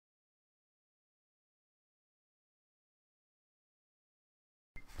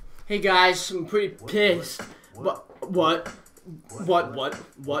Hey guys, I'm pretty pissed. What?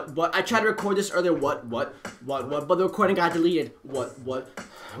 I tried to record this earlier. What? But the recording got deleted. What?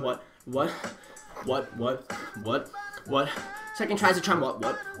 Second tries to try.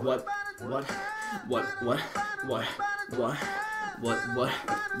 What?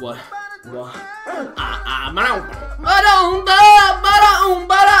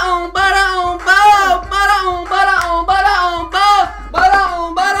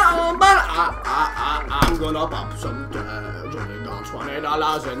 I'm gonna pop some tags. Only got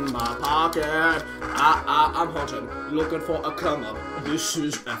 $20 in my pocket. I'm hunting, looking for a come up. This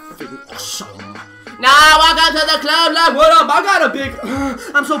is effing awesome. Now I walk out to the club like, what up? I got a big.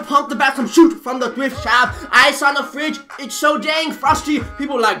 I'm so pumped about some shoot from the thrift shop. Ice on the fridge, it's so dang frosty.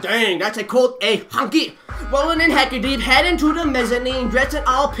 People like, dang, that's a cold, a hunky. Rolling in heck deep, heading to the mezzanine, dressed in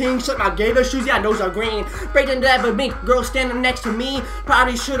all pink, shirt my gator shoes, yeah, those are green. Breaking that but mink, girl standing next to me.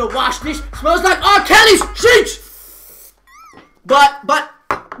 Probably should've washed this. Smells like R. Kelly's sheets. But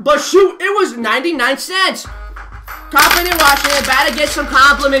shoot, it was 99 cents. Confident washing it, better get some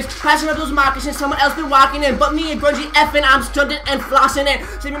compliments. Passing up those moccasins, someone else been walking in. But me and grungy effing, I'm stunted and flossing it.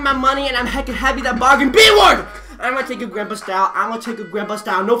 Saving my money and I'm heckin' happy that bargain B-word. I'm gonna take a grandpa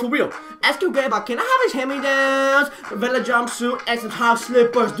style, no for real. Ask your grandpa, can I have his hand-me-downs? A Villa jumpsuit and some top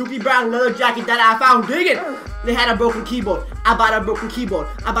slippers. Dookie brown leather jacket that I found digging. They had a broken keyboard, I bought a broken keyboard.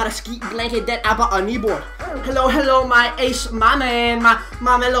 I bought a ski blanket, then I bought a kneeboard. Hello, my ace, my man, my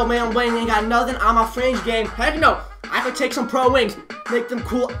mellow man Wayne ain't got nothing on my fringe game. Heck no, I could take some pro wings, make them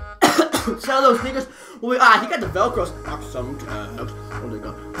cool, sell those niggas. He got the Velcros. Some tags. Only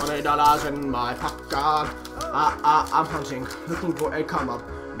got $20 in my pocket. I'm hunting, looking for a come up.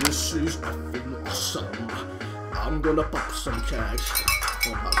 This is effing awesome. I'm gonna pop some tags.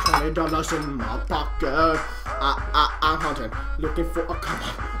 About $20 in my pocket. I'm hunting, looking for a come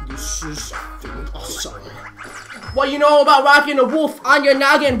up. This is effing awesome. What you know about rocking a wolf on your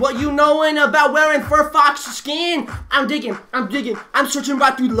noggin? What you knowin' about wearing fur fox skin? I'm digging, I'm searching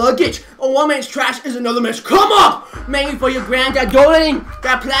right through luggage. A woman's trash is another man's come up! Mainly for your granddad donating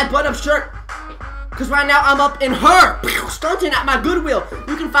that plaid button-up shirt. Cause right now I'm up in her, stunting at my Goodwill.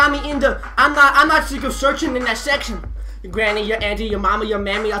 You can find me in the, I'm not sick of searching in that section. Your granny, your auntie, your mama, your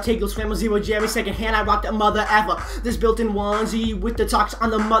mammy, I'll take those family zero Jerry second hand. I rock that mother effer. This built-in onesie with the talks on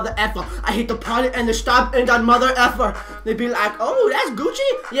the mother effer. I hit the party and the stop and on mother effer. They be like, oh, that's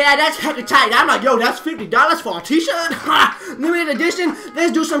Gucci? Yeah, that's hecka tight. I'm like, yo, that's $50 for a t-shirt? Limited edition?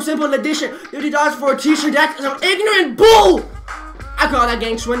 Let's do some simple addition. $50 for a t-shirt, that's some ignorant bull! I call that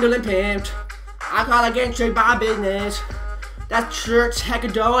gang swindle and pimped. I call that gang trade by business. That shirt's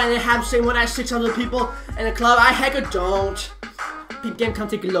hecka dough, and they have the same one as 600 people in the club. I hecka don't. Peep game, come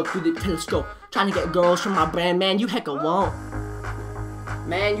take a look through the telescope. Trying to get girls from my brand, man, you hecka won't.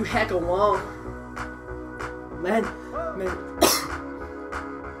 Man, you hecka won't. Man.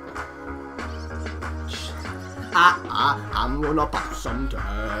 I'm gonna pop some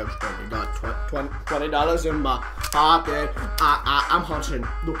tags. Only got $20 in my pocket. I'm hunting,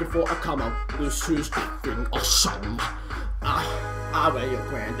 looking for a come up. This is effing awesome. I wear your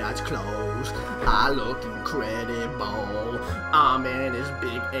granddad's clothes. I look incredible. I'm in this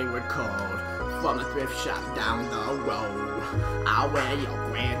big A-word coat from the thrift shop down the road. I wear your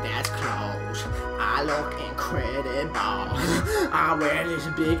granddad's clothes. I look incredible. I wear this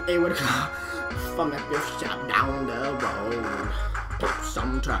big A-word coat from the thrift shop down the road. Pop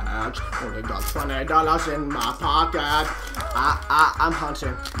some tags. Only got $20 in my pocket. I'm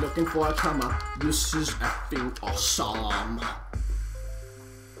hunting, looking for a come up. This is effing awesome.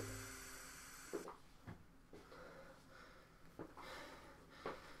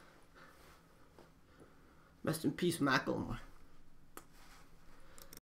 Rest in peace, Mackel.